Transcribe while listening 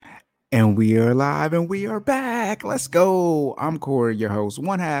And we are live and we are back. Let's go. I'm Corey, your host,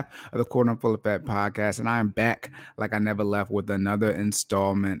 one half of the Corner Full Effect podcast, and I'm back like I never left with another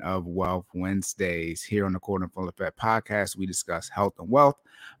installment of Wealth Wednesdays. Here on the Corner Full Effect podcast, we discuss health and wealth,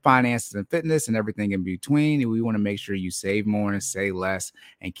 finances and fitness, and everything in between. And we want to make sure you save more and say less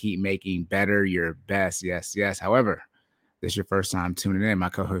and keep making better your best. Yes, yes. However, this is your first time tuning in. My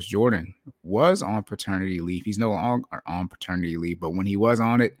co-host Jordan was on paternity leave. He's no longer on paternity leave, but when he was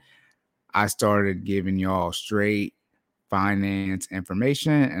on it, I started giving y'all straight finance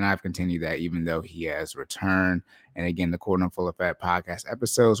information, and I've continued that even though he has returned. And again, the Corner Full of Fat podcast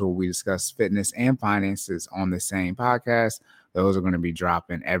episodes where we discuss fitness and finances on the same podcast, those are going to be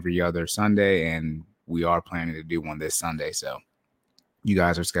dropping every other Sunday, and we are planning to do one this Sunday. So you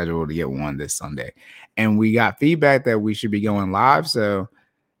guys are scheduled to get one this Sunday. And we got feedback that we should be going live. So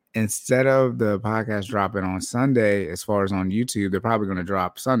instead of the podcast dropping on Sunday, as far as on YouTube, they're probably going to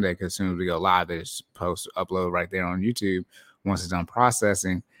drop Sunday because as soon as we go live, they just upload right there on YouTube once it's done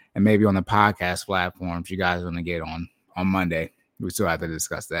processing. And maybe on the podcast platforms, you guys are going to get on Monday. We still have to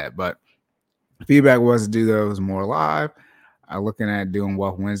discuss that. But feedback was to do those more live. Looking at doing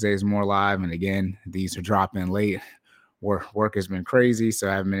Wealth Wednesdays more live. And again, these are dropping late. Work has been crazy, so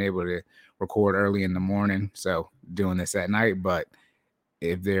I haven't been able to record early in the morning. So doing this at night, but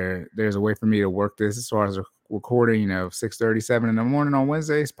if there's a way for me to work this as far as recording, 6:37 in the morning on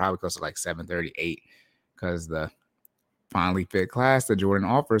Wednesday, it's probably close to like 7:38 because the Finally Fit class that Jordan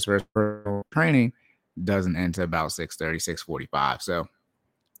offers for his personal training doesn't end to about 6:30, 6:45. So,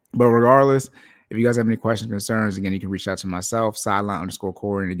 but regardless, if you guys have any questions, concerns, again, you can reach out to myself,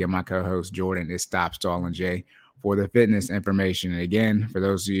 sideline_Corey, and again, my co-host Jordan is Stop Stalling J for the fitness information. And again, for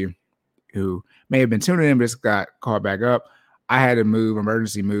those of you who may have been tuning in but just got called back up, I had to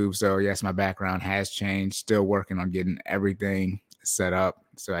emergency move. So yes, my background has changed. Still working on getting everything set up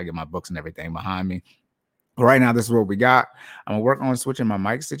so I get my books and everything behind me. But right now, this is what we got. I'm gonna work on switching my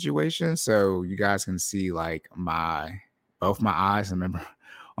mic situation so you guys can see like both my eyes. Remember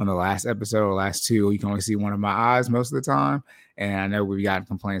on the last episode, last two, you can only see one of my eyes most of the time. And I know we've gotten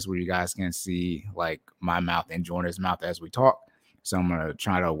complaints where you guys can see like my mouth and Jordan's mouth as we talk. So I'm gonna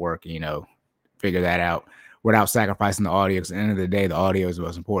try to work, figure that out without sacrificing the audio. Because at the end of the day, the audio is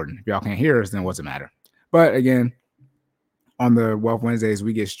what's important. If y'all can't hear us, then what's it matter? But again, on the Wealth Wednesdays,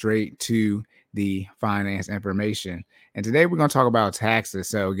 we get straight to the finance information. And today we're going to talk about taxes.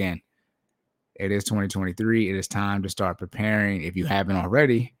 So again, it is 2023. It is time to start preparing, if you haven't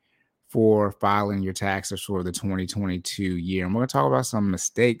already, for filing your taxes for the 2022 year. And we're going to talk about some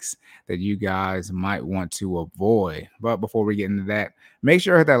mistakes that you guys might want to avoid. But before we get into that, make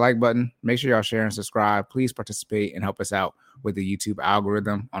sure to hit that like button. Make sure y'all share and subscribe. Please participate and help us out with the YouTube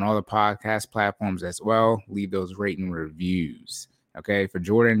algorithm on all the podcast platforms as well. Leave those rating reviews. Okay. For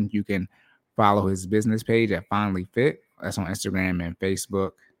Jordan, you can follow his business page at Finally Fit. That's on Instagram and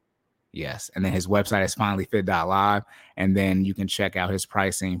Facebook. Yes. And then his website is finallyfit.live. And then you can check out his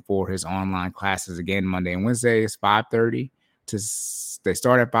pricing for his online classes again, Monday and Wednesday is 5:30 they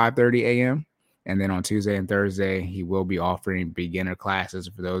start at 5:30 a.m. And then on Tuesday and Thursday, he will be offering beginner classes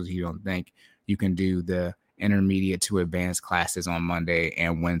for those who don't think you can do the intermediate to advanced classes on Monday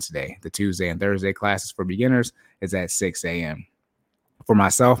and Wednesday. The Tuesday and Thursday classes for beginners is at 6 a.m. For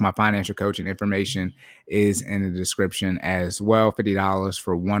myself, my financial coaching information is in the description as well. $50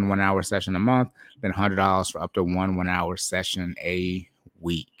 for one 1-hour session a month, then $100 for up to one 1-hour session a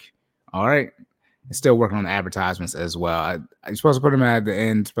week. All right. And still working on the advertisements as well. I'm supposed to put them at the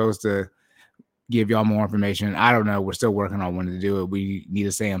end, supposed to give y'all more information. I don't know. We're still working on when to do it. We need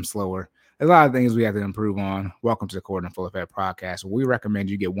to say them slower. There's a lot of things we have to improve on. Welcome to the Corner Full Effect podcast. We recommend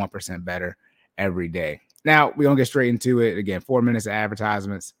you get 1% better every day. Now, we're going to get straight into it. Again, 4 minutes of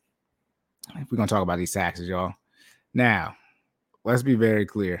advertisements. We're going to talk about these taxes, y'all. Now, let's be very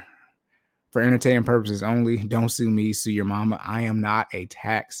clear. For entertainment purposes only, don't sue me, sue your mama. I am not a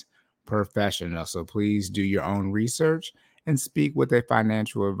tax professional, so please do your own research and speak with a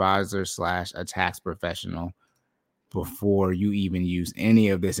financial advisor / a tax professional before you even use any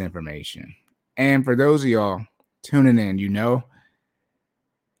of this information. And for those of y'all tuning in,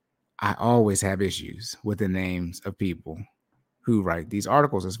 I always have issues with the names of people who write these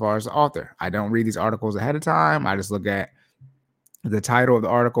articles as far as the author. I don't read these articles ahead of time. I just look at the title of the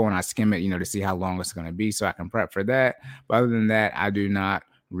article and I skim it, to see how long it's going to be so I can prep for that. But other than that, I do not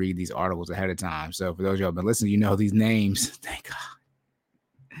read these articles ahead of time. So for those of y'all who have been listening, these names. Thank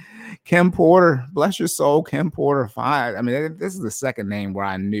God. Kim Porter, bless your soul, Kim Porter. Fine. I mean, this is the second name where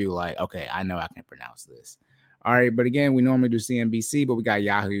I knew, like, okay, I know I can pronounce this. All right. But again, we normally do CNBC, but we got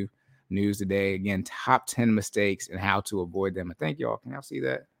Yahoo News today. Again, top 10 mistakes and how to avoid them. And thank y'all. Can y'all see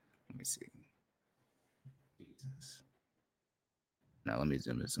that? Let me see. Now let me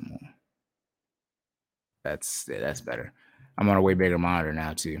zoom in some more. That's better. I'm on a way bigger monitor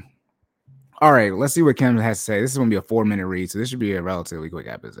now too. All right, let's see what Kim has to say. This is going to be a 4-minute read, so this should be a relatively quick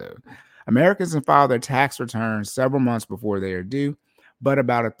episode. Americans can file their tax returns several months before they are due, but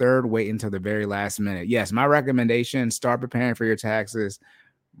about a third wait until the very last minute. Yes, my recommendation, start preparing for your taxes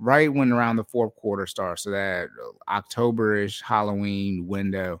right when around the fourth quarter starts. So that October-ish Halloween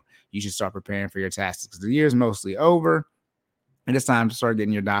window, you should start preparing for your taxes because the year is mostly over and it's time to start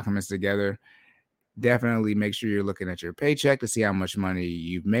getting your documents together. Definitely make sure you're looking at your paycheck to see how much money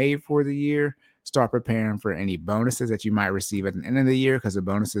you've made for the year. Start preparing for any bonuses that you might receive at the end of the year because the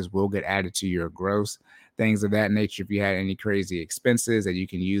bonuses will get added to your gross, things of that nature. If you had any crazy expenses that you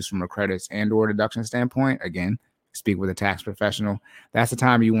can use from a credits and or deduction standpoint, again, speak with a tax professional. That's the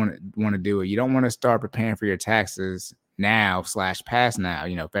time you want to do it. You don't want to start preparing for your taxes now/past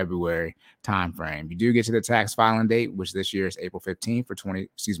now, February time frame. You do get to the tax filing date, which this year is April 18th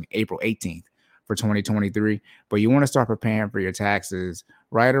for 2023, but you want to start preparing for your taxes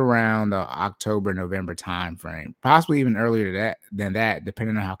right around the October-November time frame, possibly even earlier than that,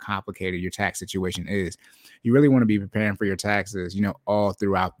 depending on how complicated your tax situation is. You really want to be preparing for your taxes, all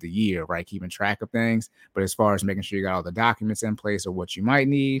throughout the year, right? Keeping track of things. But as far as making sure you got all the documents in place or what you might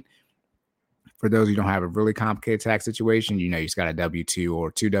need, for those who don't have a really complicated tax situation, you just got a W-2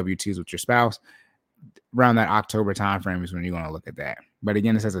 or 2 W-2s with your spouse. Around that October timeframe is when you're going to look at that. But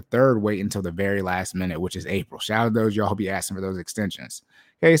again, it says a third wait until the very last minute, which is April. Shout out to those y'all be asking for those extensions.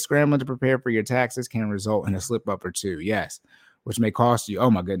 Okay, scrambling to prepare for your taxes can result in a slip up or two, yes, which may cost you,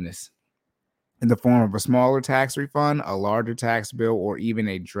 oh my goodness, in the form of a smaller tax refund, a larger tax bill, or even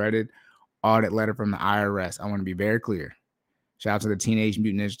a dreaded audit letter from the IRS. I want to be very clear. Shout out to the Teenage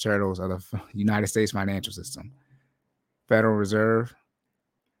Mutant Ninja Turtles of the United States financial system. Federal Reserve,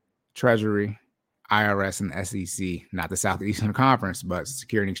 Treasury, IRS, and SEC, not the Southeastern Conference, but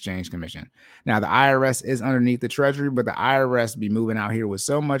Security and Exchange Commission. Now, the IRS is underneath the Treasury, but the IRS be moving out here with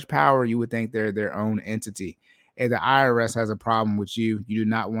so much power, you would think they're their own entity. If the IRS has a problem with you, you do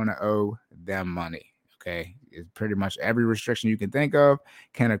not want to owe them money, okay? It's pretty much every restriction you can think of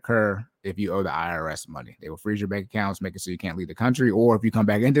can occur if you owe the IRS money. They will freeze your bank accounts, make it so you can't leave the country, or if you come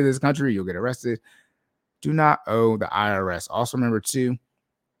back into this country, you'll get arrested. Do not owe the IRS. Also remember, too,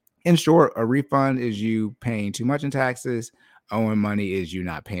 in short, a refund is you paying too much in taxes. Owing money is you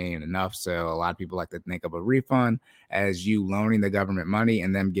not paying enough. So a lot of people like to think of a refund as you loaning the government money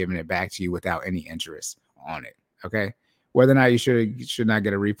and them giving it back to you without any interest on it. Okay. Whether or not you should not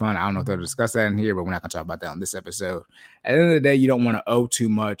get a refund, I don't know if they'll discuss that in here, but we're not going to talk about that on this episode. At the end of the day, you don't want to owe too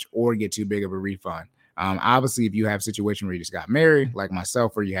much or get too big of a refund. Obviously, if you have a situation where you just got married, like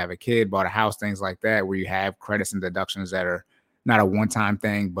myself, or you have a kid, bought a house, things like that, where you have credits and deductions that are not a one-time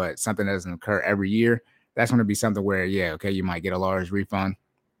thing, but something that doesn't occur every year, that's going to be something where, you might get a large refund.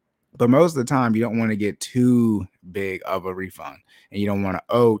 But most of the time, you don't want to get too big of a refund, and you don't want to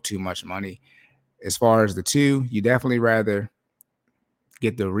owe too much money. As far as the two, you definitely rather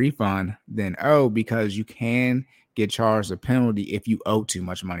get the refund than owe, because you can get charged a penalty if you owe too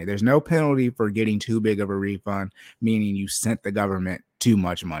much money. There's no penalty for getting too big of a refund, meaning you sent the government too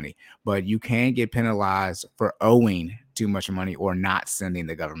much money, but you can get penalized for owing too much money or not sending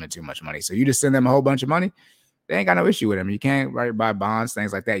the government too much money. So you just send them a whole bunch of money, they ain't got no issue with them. You can't buy bonds,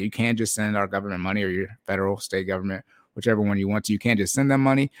 things like that. You can't just send our government money, or your federal, state government, whichever one you want to. You can't just send them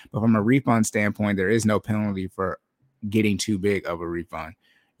money. But from a refund standpoint, there is no penalty for getting too big of a refund.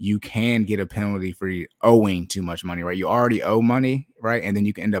 You can get a penalty for owing too much money, right? You already owe money, right? And then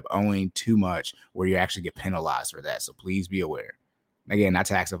you can end up owing too much where you actually get penalized for that. So please be aware. Again, not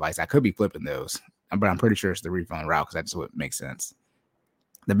tax advice. I could be flipping those, but I'm pretty sure it's the refund route because that's what makes sense.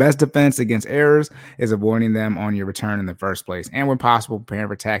 The best defense against errors is avoiding them on your return in the first place, and when possible, preparing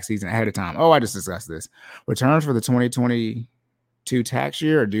for tax season ahead of time. Oh, I just discussed this. Returns for the 2022 tax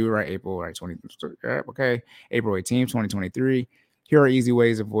year are due April 18th, 2023. Here are easy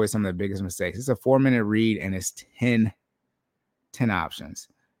ways to avoid some of the biggest mistakes. It's a 4-minute read, and it's 10 options.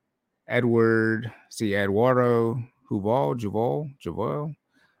 Eduardo Juval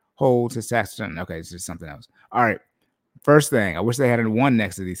holds his tax return. Okay, it's just something else. All right. First thing, I wish they had a 1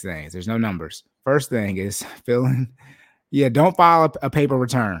 next to these things. There's no numbers. First thing is filling. Yeah, don't file a paper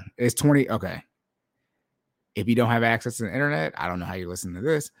return. It's 20. Okay. If you don't have access to the internet, I don't know how you're listening to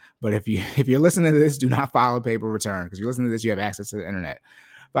this, but if you're listening to this, do not file a paper return, because you're listening to this, you have access to the internet.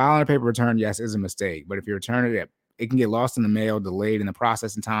 Filing a paper return, yes, is a mistake, but if you return it, it can get lost in the mail, delayed in the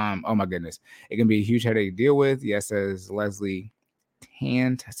processing time. Oh my goodness. It can be a huge headache to deal with. Yes, says Leslie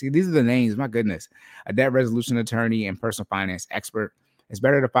Hand. See, these are the names. My goodness. A debt resolution attorney and personal finance expert. It's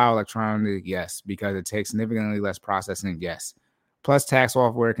better to file electronically, yes, because it takes significantly less processing, yes. Plus, tax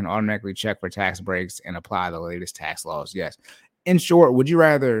software can automatically check for tax breaks and apply the latest tax laws, yes. In short, would you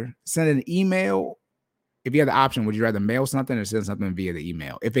rather send an email? If you had the option, would you rather mail something or send something via the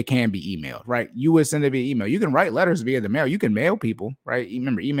email? If it can be emailed, right? You would send it via email. You can write letters via the mail. You can mail people, right?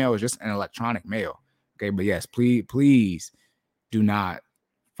 Remember, email is just an electronic mail. Okay, but yes, please do not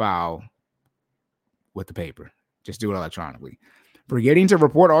file with the paper. Just do it electronically. Forgetting to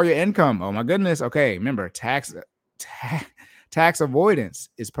report all your income. Oh my goodness. Okay, remember, tax avoidance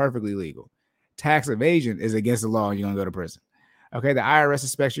is perfectly legal. Tax evasion is against the law and you're going to go to prison. Okay, the IRS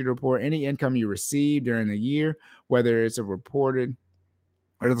expects you to report any income you receive during the year, whether it's reported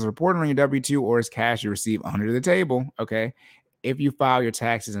on your W-2 or it's cash you receive under the table. Okay, if you file your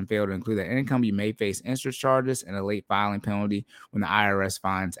taxes and fail to include that income, you may face interest charges and a late filing penalty when the IRS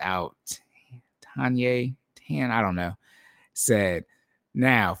finds out. I don't know, said.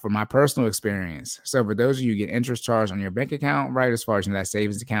 Now, for my personal experience, so for those of you who get interest charged on your bank account, right, as far as that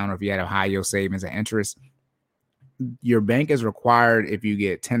savings account, or if you had a high yield savings and interest, your bank is required if you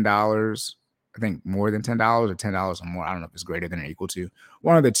get $10, I think more than $10 or $10 or more. I don't know if it's greater than or equal to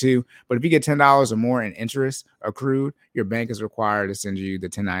one of the two. But if you get $10 or more in interest accrued, your bank is required to send you the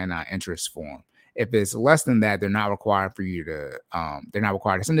 1099 interest form. If it's less than that, they're not required for you to. They're not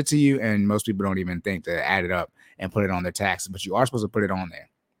required to send it to you, and most people don't even think to add it up and put it on their taxes. But you are supposed to put it on there.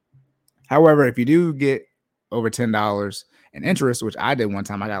 However, if you do get over $10 in interest, which I did one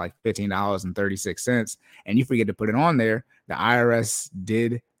time, I got like $15.36, and you forget to put it on there, the IRS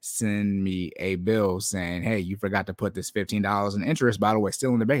did send me a bill saying, hey, you forgot to put this $15 in interest, by the way,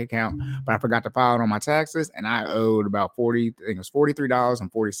 still in the bank account, but I forgot to file it on my taxes, and I owed about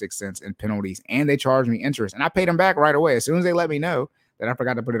 $43.46 in penalties, and they charged me interest, and I paid them back right away. As soon as they let me know that I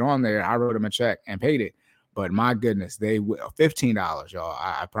forgot to put it on there, I wrote them a check and paid it. But my goodness, they $15, y'all.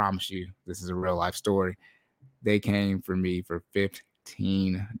 I promise you, this is a real life story. They came for me for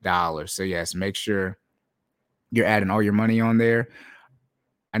 $15. So yes, make sure you're adding all your money on there.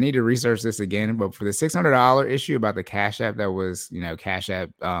 I need to research this again, but for the $600 issue about the Cash App, that was, Cash App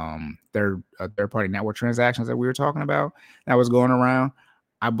third party network transactions that we were talking about that was going around,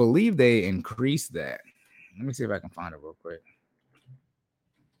 I believe they increased that. Let me see if I can find it real quick.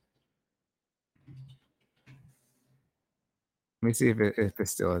 Let me see if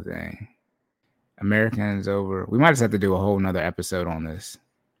it's still a thing. Americans over. We might just have to do a whole nother episode on this.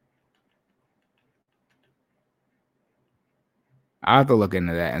 I'll have to look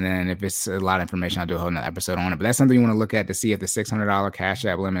into that. And then if it's a lot of information, I'll do a whole nother episode on it. But that's something you want to look at to see if the $600 Cash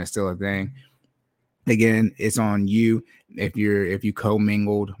App limit is still a thing. Again, it's on you. If you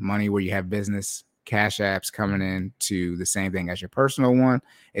commingled money where you have business Cash Apps coming in to the same thing as your personal one,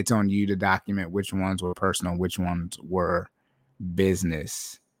 it's on you to document which ones were personal, which ones were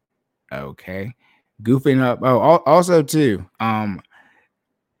business. Okay. Goofing up. Oh, also too,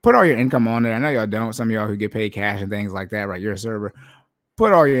 put all your income on there. I know y'all don't. Some of y'all who get paid cash and things like that, right? You're a server.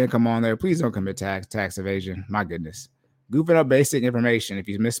 Put all your income on there. Please don't commit tax evasion. My goodness. Goofing up basic information. If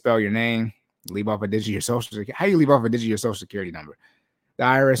you misspell your name, leave off a digit of your social security. How do you leave off a digit of your social security number? The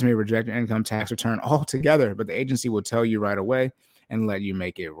IRS may reject your income tax return altogether, but the agency will tell you right away and let you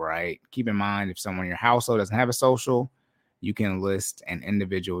make it right. Keep in mind, if someone in your household doesn't have a social, you can list an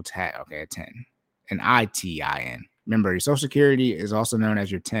individual tax. Okay, a 10, an ITIN. Remember, your social security is also known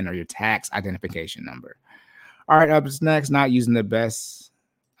as your TIN or your tax identification number. All right, up next, not using the best.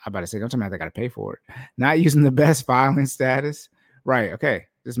 I'm about to say, don't tell me I got to pay for it. Not using the best filing status. Right. Okay.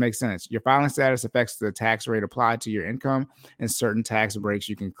 This makes sense. Your filing status affects the tax rate applied to your income and certain tax breaks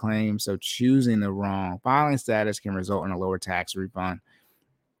you can claim. So choosing the wrong filing status can result in a lower tax refund,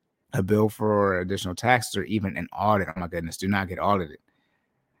 a bill for additional taxes, or even an audit. Oh my goodness, do not get audited.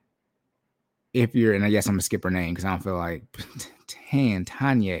 If you're, and I guess I'm gonna skip her name because I don't feel like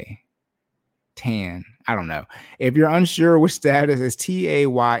Tan. I don't know. If you're unsure which status is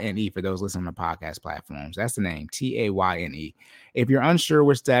TAYNE for those listening to podcast platforms, that's the name, TAYNE. If you're unsure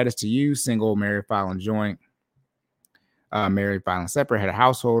which status to use, single, married, filing joint, married, filing separate, head of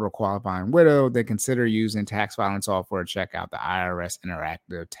household, or qualifying widow, then consider using tax filing software. Check out the IRS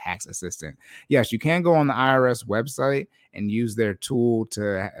Interactive Tax Assistant. Yes, you can go on the IRS website and use their tool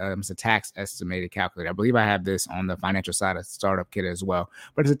to, it's a tax estimated calculator. I believe I have this on the financial side of Startup Kit as well,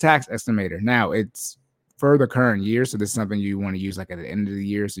 but it's a tax estimator. Now, it's for the current year, so this is something you want to use like at the end of the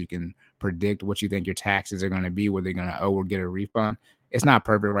year so you can predict what you think your taxes are going to be, whether you're going to owe or get a refund. It's not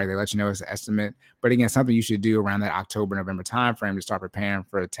perfect, right? They let you know it's an estimate. But again, something you should do around that October, November timeframe to start preparing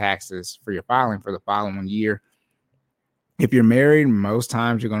for the taxes for your filing for the following year. If you're married, most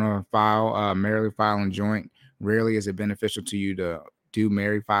times you're going to file maritally filing joint. Rarely is it beneficial to you to do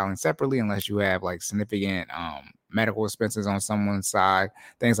married filing separately unless you have like significant medical expenses on someone's side,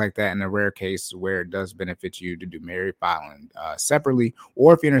 things like that. In a rare case where it does benefit you to do married filing separately,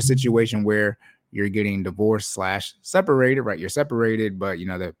 or if you're in a situation where you're getting divorced / separated, right? You're separated, but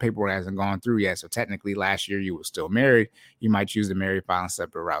the paperwork hasn't gone through yet. So technically last year you were still married. You might choose the married filing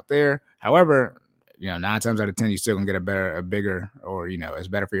separate route there. However, 9 times out of 10, you're still gonna get a bigger, or it's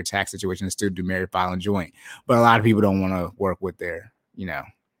better for your tax situation to still do married filing joint. But a lot of people don't want to work with their,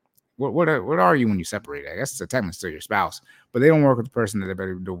 what are you when you separate? I guess it's technically still your spouse, but they don't work with the person that they're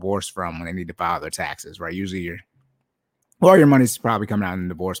better divorced from when they need to file their taxes, right? Usually your money's probably coming out in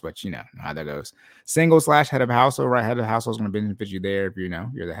divorce, but you know how that goes. Single / head of household, right? Head of household is going to benefit you there if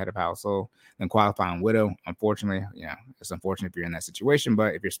you're the head of household. Then qualifying widow, unfortunately, it's unfortunate if you're in that situation,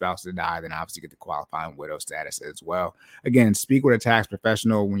 but if your spouse did die, then obviously you get the qualifying widow status as well. Again, speak with a tax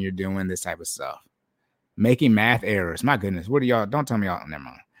professional when you're doing this type of stuff. Making math errors. My goodness, what are y'all? Don't tell me y'all. Never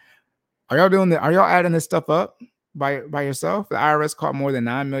mind. Are y'all doing that? Are y'all adding this stuff up by yourself? The IRS caught more than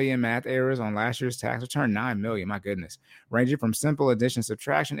 9 million math errors on last year's tax return. 9 million, my goodness. Ranging from simple addition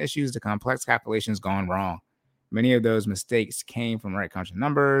subtraction issues to complex calculations gone wrong. Many of those mistakes came from right country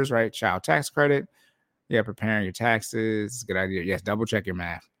numbers, right? Child tax credit. Yeah, preparing your taxes. Good idea. Yes, double check your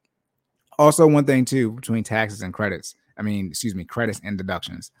math. Also, one thing too, between taxes and credits. Credits and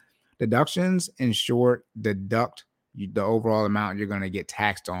deductions. Deductions, in short, deduct the overall amount you're going to get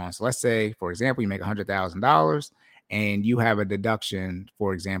taxed on. So let's say, for example, you make $100,000 and you have a deduction,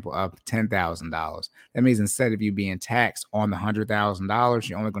 for example, of $10,000. That means instead of you being taxed on the $100,000,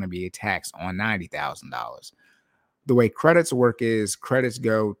 you're only going to be taxed on $90,000. The way credits work is credits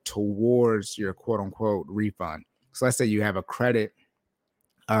go towards your quote unquote refund. So let's say you have a credit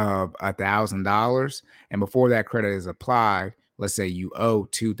of $1,000, and before that credit is applied, let's say you owe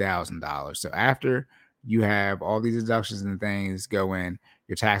 $2,000. So after you have all these deductions and things go in,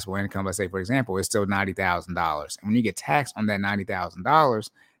 your taxable income, let's say, for example, is still $90,000. And when you get taxed on that $90,000,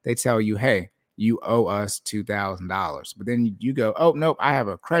 they tell you, hey, you owe us $2,000. But then you go, oh, nope, I have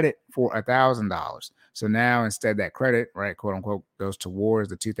a credit for $1,000. So now instead that credit, right, quote unquote, goes towards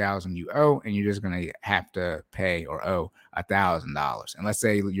the $2,000 you owe, and you're just going to have to pay or owe $1,000. And let's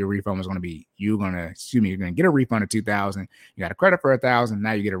say your refund was going to be, you're going to get a refund of $2,000. You got a credit for $1,000.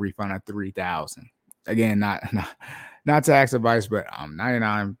 Now you get a refund of $3,000. Again, not tax advice, but I'm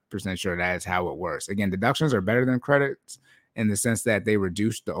 99% sure that is how it works. Again, deductions are better than credits in the sense that they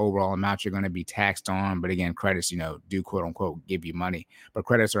reduce the overall amount you're going to be taxed on. But again, credits, do quote unquote give you money, but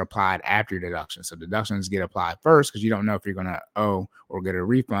credits are applied after your deduction. So deductions get applied first because you don't know if you're going to owe or get a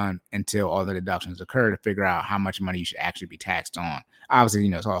refund until all the deductions occur to figure out how much money you should actually be taxed on. Obviously,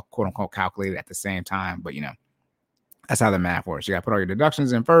 it's all quote unquote calculated at the same time, but that's how the math works. You got to put all your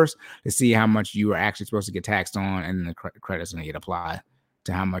deductions in first to see how much you are actually supposed to get taxed on, and then the credit's going to get applied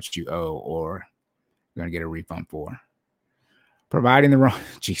to how much you owe or you're going to get a refund for. Providing the wrong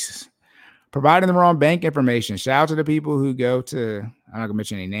bank information. Shout out to the people who go to, I'm not going to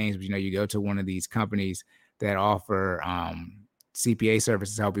mention any names, but you go to one of these companies that offer CPA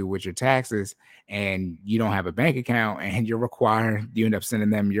services to help you with your taxes, and you don't have a bank account and you're required, you end up sending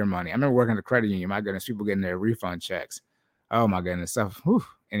them your money. I remember working at the credit union. My goodness, people getting their refund checks. Oh my goodness, stuff. Whew.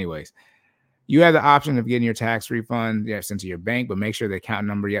 Anyways, you have the option of getting your tax refund sent to your bank, but make sure the account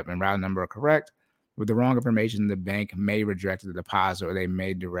number, and routing number are correct. With the wrong information, the bank may reject the deposit, or they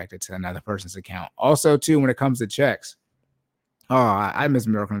may direct it to another person's account. Also, too, when it comes to checks, I miss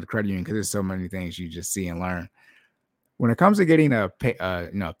working at the credit union because there's so many things you just see and learn. When it comes to getting a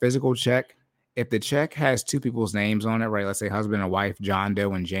physical check, if the check has two people's names on it, right? Let's say husband and wife, John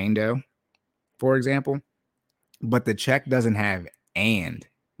Doe and Jane Doe, for example, but the check doesn't have and,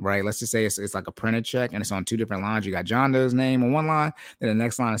 right? Let's just say it's like a printed check and it's on two different lines. You got John Doe's name on one line, then the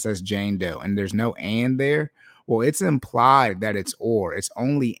next line it says Jane Doe, and there's no and there. Well, it's implied that it's or. It's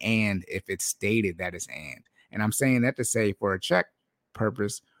only and if it's stated that it's and. And I'm saying that to say for a check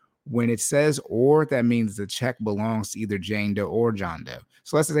purpose, when it says or, that means the check belongs to either Jane Doe or John Doe.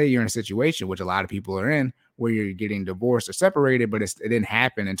 So let's say you're in a situation, which a lot of people are in, where you're getting divorced or separated, but it didn't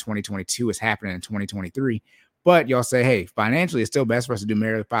happen in 2022. It's happening in 2023. But y'all say, hey, financially, it's still best for us to do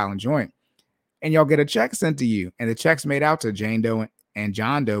married filing joint. And y'all get a check sent to you. And the check's made out to Jane Doe and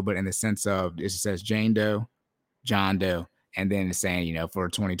John Doe, but in the sense of it says Jane Doe, John Doe, and then it's saying, for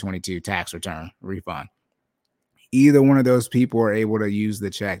 2022 tax return refund. Either one of those people are able to use the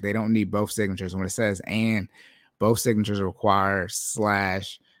check. They don't need both signatures. When it says and, both signatures are required /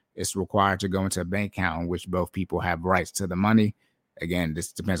 it's required to go into a bank account in which both people have rights to the money. Again,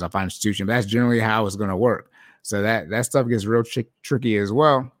 this depends on financial institution, but that's generally how it's going to work. So that stuff gets real tricky as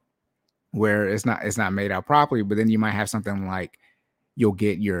well, where it's not made out properly. But then you might have something like you'll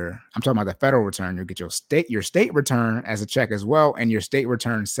get I'm talking about the federal return, you'll get your state return as a check as well. And your state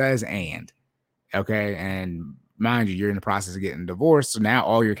return says okay. And mind you, you're in the process of getting divorced. So now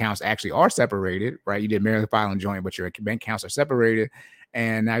all your accounts actually are separated, right? You did marriage filing joint, but your bank accounts are separated.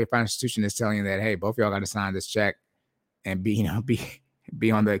 And now your financial institution is telling you that, hey, both of y'all got to sign this check and be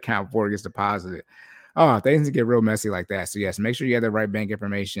on the account before it gets deposited. Oh, things get real messy like that. So yes, make sure you have the right bank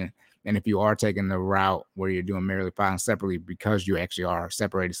information. And if you are taking the route where you're doing marriage filing separately because you actually are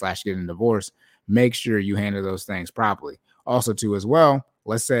separated / getting divorced, make sure you handle those things properly. Also, too, as well,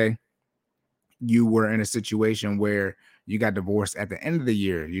 let's say you were in a situation where you got divorced at the end of the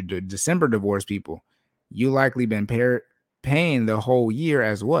year, you did December divorce people, you likely been paying the whole year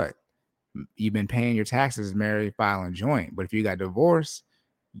as what? You've been paying your taxes married filing joint. But if you got divorced,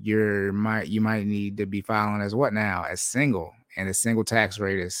 you might need to be filing as what now? As single. And the single tax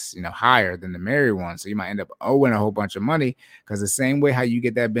rate is higher than the married one. So you might end up owing a whole bunch of money, because the same way how you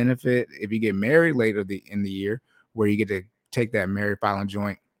get that benefit if you get married later in the year, where you get to take that married filing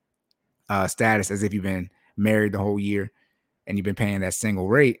joint status as if you've been married the whole year and you've been paying that single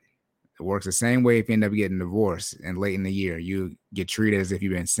rate. It works the same way if you end up getting divorced and late in the year. You get treated as if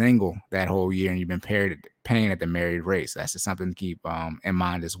you've been single that whole year and you've been paying at the married rate. So that's just something to keep in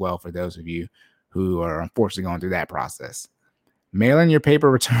mind as well for those of you who are unfortunately going through that process. Mailing your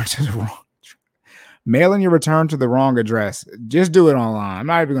return to the wrong address. Just do it online. I'm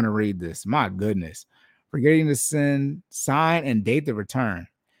not even going to read this. My goodness. Forgetting to sign and date the return.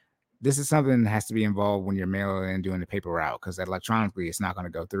 This is something that has to be involved when you're mailing and doing the paper route, because electronically it's not going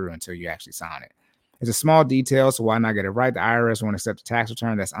to go through until you actually sign it. It's a small detail, so why not get it right? The IRS won't accept a tax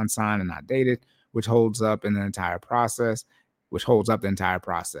return that's unsigned and not dated, which holds up the entire process.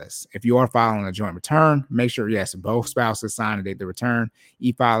 If you are filing a joint return, make sure, yes, both spouses sign and date the return.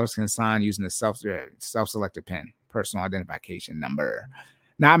 E-filers can sign using the self-selected PIN, personal identification number.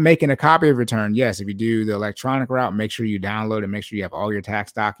 Not making a copy of return. Yes, if you do the electronic route, make sure you download it. Make sure you have all your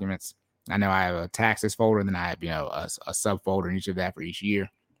tax documents. I know I have a taxes folder, and then I have a subfolder in each of that for each year.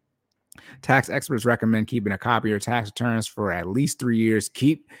 Tax experts recommend keeping a copy of your tax returns for at least 3 years.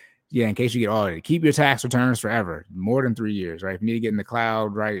 In case you get audited, keep your tax returns forever, more than 3 years, right? If you need to get in the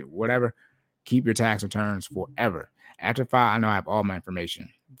cloud, right, whatever, keep your tax returns forever. After filing, I know I have all my information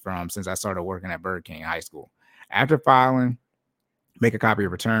since I started working at Burger King high school. After filing, make a copy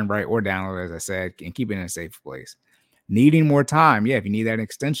of return, right, or download, as I said, and keep it in a safe place. Needing more time. Yeah, if you need that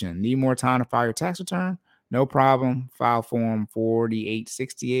extension, need more time to file your tax return, no problem. File form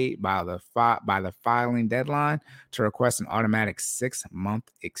 4868 by the filing deadline to request an automatic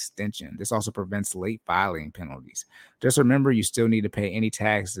 6-month extension. This also prevents late filing penalties. Just remember, you still need to pay any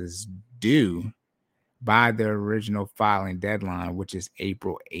taxes due by the original filing deadline, which is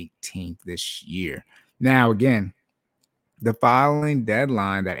April 18th this year. Now, again, the filing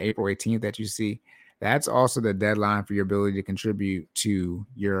deadline, that April 18th that you see, that's also the deadline for your ability to contribute to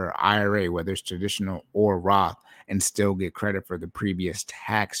your IRA, whether it's traditional or Roth, and still get credit for the previous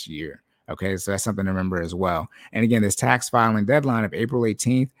tax year. Okay, so that's something to remember as well. And again, this tax filing deadline of April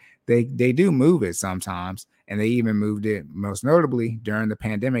 18th, they do move it sometimes, and they even moved it most notably during the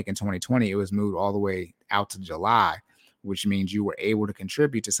pandemic in 2020. It was moved all the way out to July, which means you were able to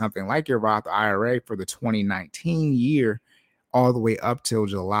contribute to something like your Roth IRA for the 2019 year all the way up till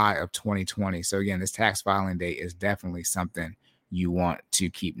July of 2020. So again, this tax filing date is definitely something you want to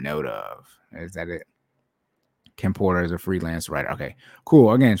keep note of. Is that it? Kim Porter is a freelance writer. Okay,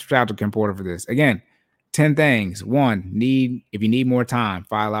 cool. Again, shout out to Kim Porter for this. Again, 10 things. One, if you need more time,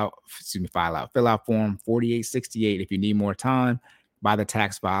 fill out form 4868 if you need more time by the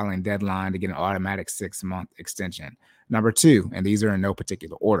tax filing deadline to get an automatic 6-month extension. Number 2, and these are in no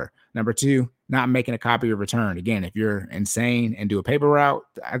particular order. Number 2, not making a copy of return. Again, if you're insane and do a paper route,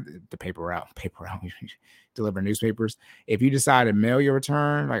 deliver newspapers. If you decide to mail your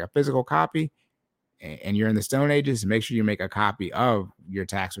return, like a physical copy, and you're in the Stone Ages, make sure you make a copy of your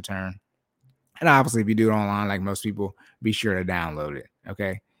tax return. And obviously, if you do it online, like most people, be sure to download it.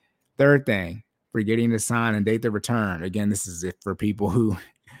 Okay. Third thing, forgetting to sign and date the return. Again, this is it for people who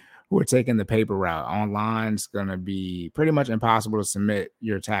are taking the paper route. Online is going to be pretty much impossible to submit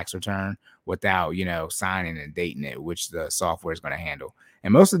your tax return without, signing and dating it, which the software is going to handle.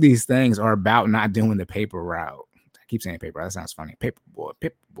 And most of these things are about not doing the paper route. I keep saying paper. That sounds funny.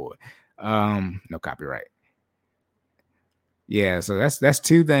 Paperboy. No copyright. Yeah, so that's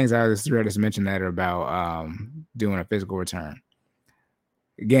 2 things I just mentioned that are about doing a physical return.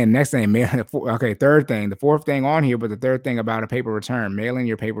 Again, next thing, okay, third thing, the fourth thing on here, but the third thing about a paper return, mailing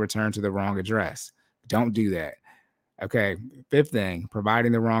your paper return to the wrong address. Don't do that. Okay, fifth thing,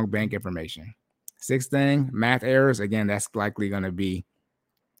 providing the wrong bank information. Sixth thing, math errors. Again, that's likely going to be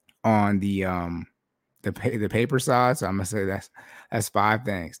on the paper side. So I'm gonna say that's 5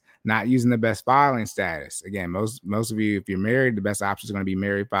 things. Not using the best filing status. Again, most of you, if you're married, the best option is going to be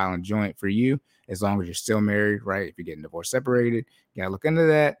married, filing joint for you, as long as you're still married, right? If you're getting divorced, separated, you gotta look into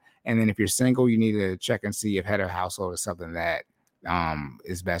that. And then if you're single, you need to check and see if head of household is something that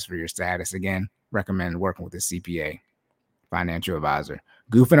is best for your status. Again, recommend working with a CPA, financial advisor.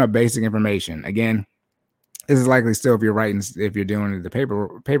 Goofing up basic information. Again, this is likely still if you're doing it the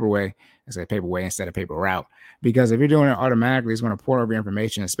paper way, instead of paper route. Because if you're doing it automatically, it's going to port over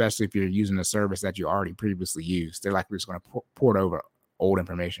information, especially if you're using a service that you already previously used. They're likely just going to port over old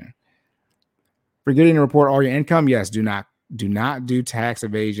information. Forgetting to report all your income. Yes, do not do tax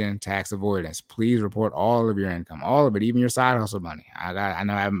evasion, tax avoidance. Please report all of your income, all of it, even your side hustle money. I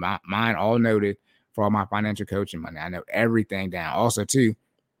know I have mine all noted for all my financial coaching money. I know everything down. Also, too,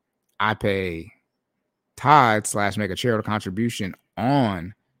 I pay tithe / make a charitable contribution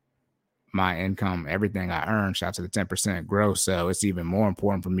on my income, everything I earn, shout to the 10% gross. So it's even more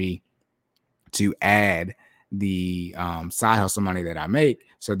important for me to add the side hustle money that I make,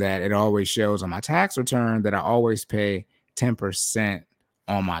 so that it always shows on my tax return that I always pay 10%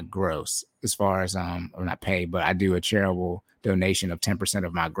 on my gross, as far as or not pay, but I do a charitable donation of 10%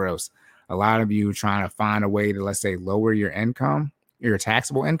 of my gross. A lot of you are trying to find a way to, let's say, lower your income, your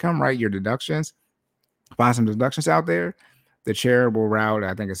taxable income, right? Your deductions. Find some deductions out there. The charitable route,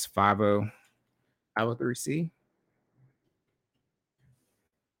 I think it's 503C.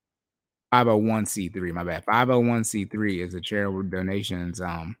 501c3, my bad. 501c3 is the charitable donations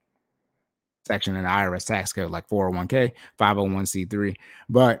section in the IRS tax code, like 401k, 501c3.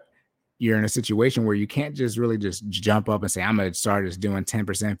 But you're in a situation where you can't just really just jump up and say, I'm going to start just doing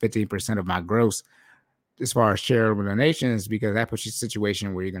 10%, 15% of my gross as far as charitable donations, because that puts you in a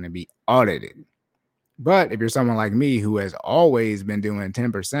situation where you're going to be audited. But if you're someone like me who has always been doing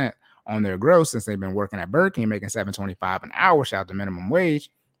 10% on their gross since they've been working at Burger King, making $7.25 an hour, shout out to minimum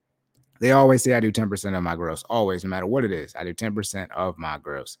wage, they always say I do 10% of my gross. Always, no matter what it is, I do 10% of my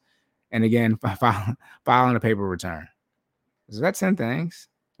gross. And again, filing a paper return. So that's 10 things.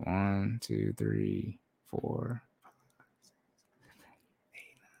 1, 2, 3, 4.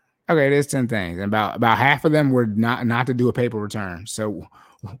 Okay, it is 10 things. And about half of them were not to do a paper return. So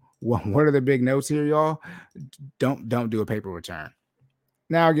what are the big notes here, y'all? Don't do a paper return.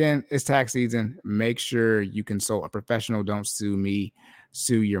 Now, again, it's tax season. Make sure you consult a professional. Don't sue me,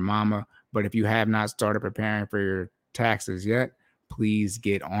 sue your mama. But if you have not started preparing for your taxes yet, please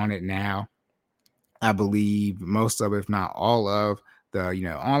get on it now. I believe most of, if not all of, the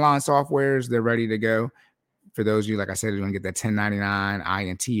online softwares, they're ready to go. For those of you, like I said, you're going to get that 1099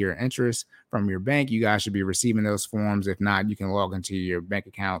 INT or interest from your bank. You guys should be receiving those forms. If not, you can log into your bank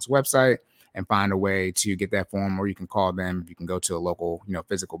account's website and find a way to get that form, or you can call them. You can go to a local,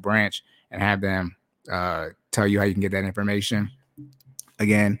 physical branch and have them tell you how you can get that information.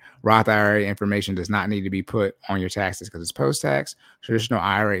 Again, Roth IRA information does not need to be put on your taxes because it's post-tax. Traditional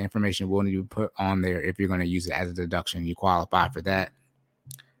IRA information will need to be put on there if you're going to use it as a deduction. You qualify for that.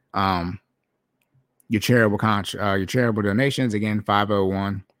 Your charitable donations, again,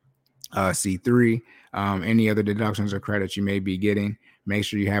 501c3. Any other deductions or credits you may be getting, make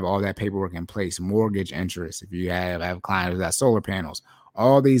sure you have all that paperwork in place. Mortgage interest, if you have clients that solar panels,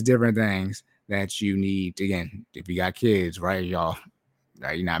 all these different things that you need. Again, if you got kids, right, y'all,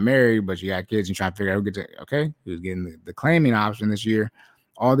 you're not married, but you got kids, you're trying to figure out who's getting the claiming option this year.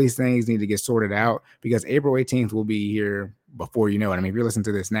 All these things need to get sorted out, because April 18th will be here before you know it. I mean, if you're listening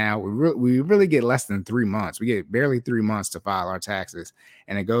to this now, we really get less than 3 months. We get barely 3 months to file our taxes,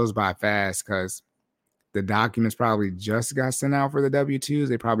 and it goes by fast because the documents probably just got sent out for the W-2s.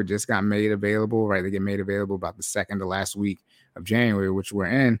 They probably just got made available, right? They get made available about the second to last week of January, which we're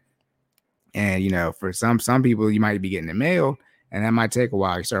in. And, for some people, you might be getting it mailed, and that might take a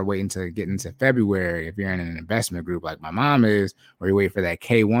while. You start waiting to get into February if you're in an investment group like my mom is, or you wait for that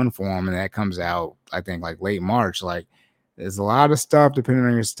K-1 form, and that comes out, I think, like late March. Like, there's a lot of stuff depending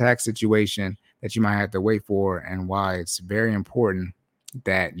on your tax situation that you might have to wait for, and why it's very important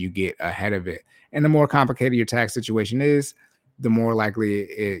that you get ahead of it. And the more complicated your tax situation is, the more likely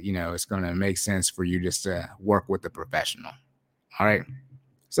it's going to make sense for you just to work with a professional. All right.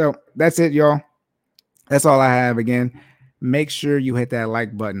 So that's it, y'all. That's all I have. Again, make sure you hit that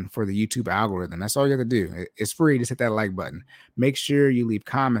like button for the YouTube algorithm. That's all you have to do. It's free. Just hit that like button. Make sure you leave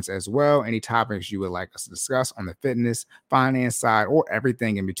comments as well. Any topics you would like us to discuss on the fitness, finance side, or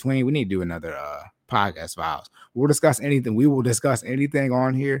everything in between. We need to do another podcast files. We'll discuss anything. We will discuss anything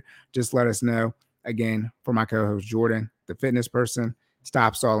on here. Just let us know. Again, for my co-host Jordan, the fitness person,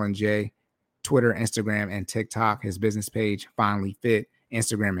 Stop Stalling Jay, Twitter, Instagram, and TikTok. His business page, Finally Fit,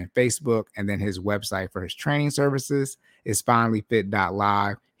 Instagram and Facebook. And then his website for his training services is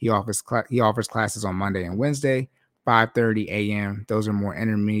finallyfit.live. He offers classes on Monday and Wednesday, 5:30 a.m. Those are more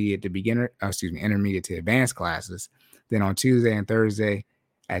intermediate to advanced classes. Then on Tuesday and Thursday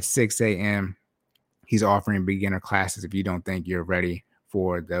at 6 a.m., he's offering beginner classes if you don't think you're ready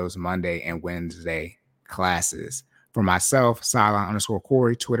for those Monday and Wednesday classes. For myself,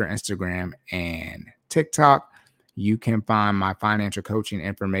 Sideline_Corey, Twitter, Instagram, and TikTok. You can find my financial coaching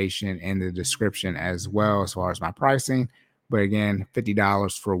information in the description as well as far as my pricing. But again,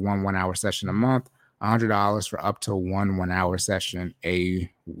 $50 for one 1-hour session a month, $100 for up to one 1-hour session a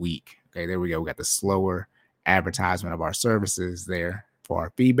week. Okay, there we go. We got the slower advertisement of our services there for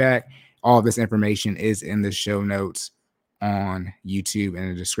our feedback. All this information is in the show notes on YouTube in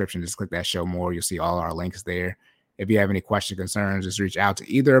the description. Just click that show more. You'll see all our links there. If you have any questions, concerns, just reach out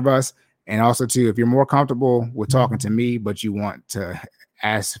to either of us. And also, too, if you're more comfortable with talking to me, but you want to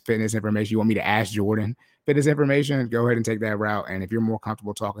ask fitness information, you want me to ask Jordan fitness information, go ahead and take that route. And if you're more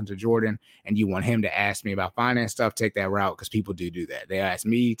comfortable talking to Jordan and you want him to ask me about finance stuff, take that route, because people do that. They'll ask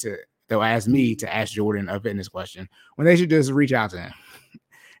me to ask Jordan a fitness question when they should just reach out to him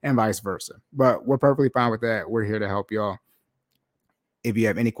and vice versa. But we're perfectly fine with that. We're here to help y'all. If you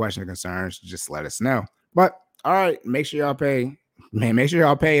have any questions or concerns, just let us know. But all right, make sure y'all pay. Man, make sure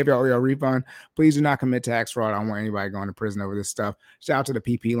y'all pay if y'all owe your refund. Please do not commit tax fraud. I don't want anybody going to prison over this stuff. Shout out to the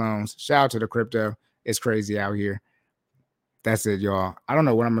PP loans. Shout out to the crypto. It's crazy out here. That's it, y'all. I don't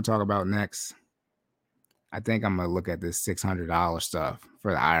know what I'm going to talk about next. I think I'm going to look at this $600 stuff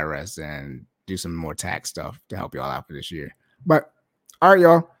for the IRS and do some more tax stuff to help y'all out for this year. But all right,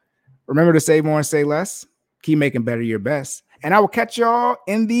 y'all. Remember to save more and say less. Keep making better your best. And I will catch y'all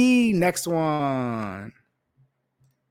in the next one.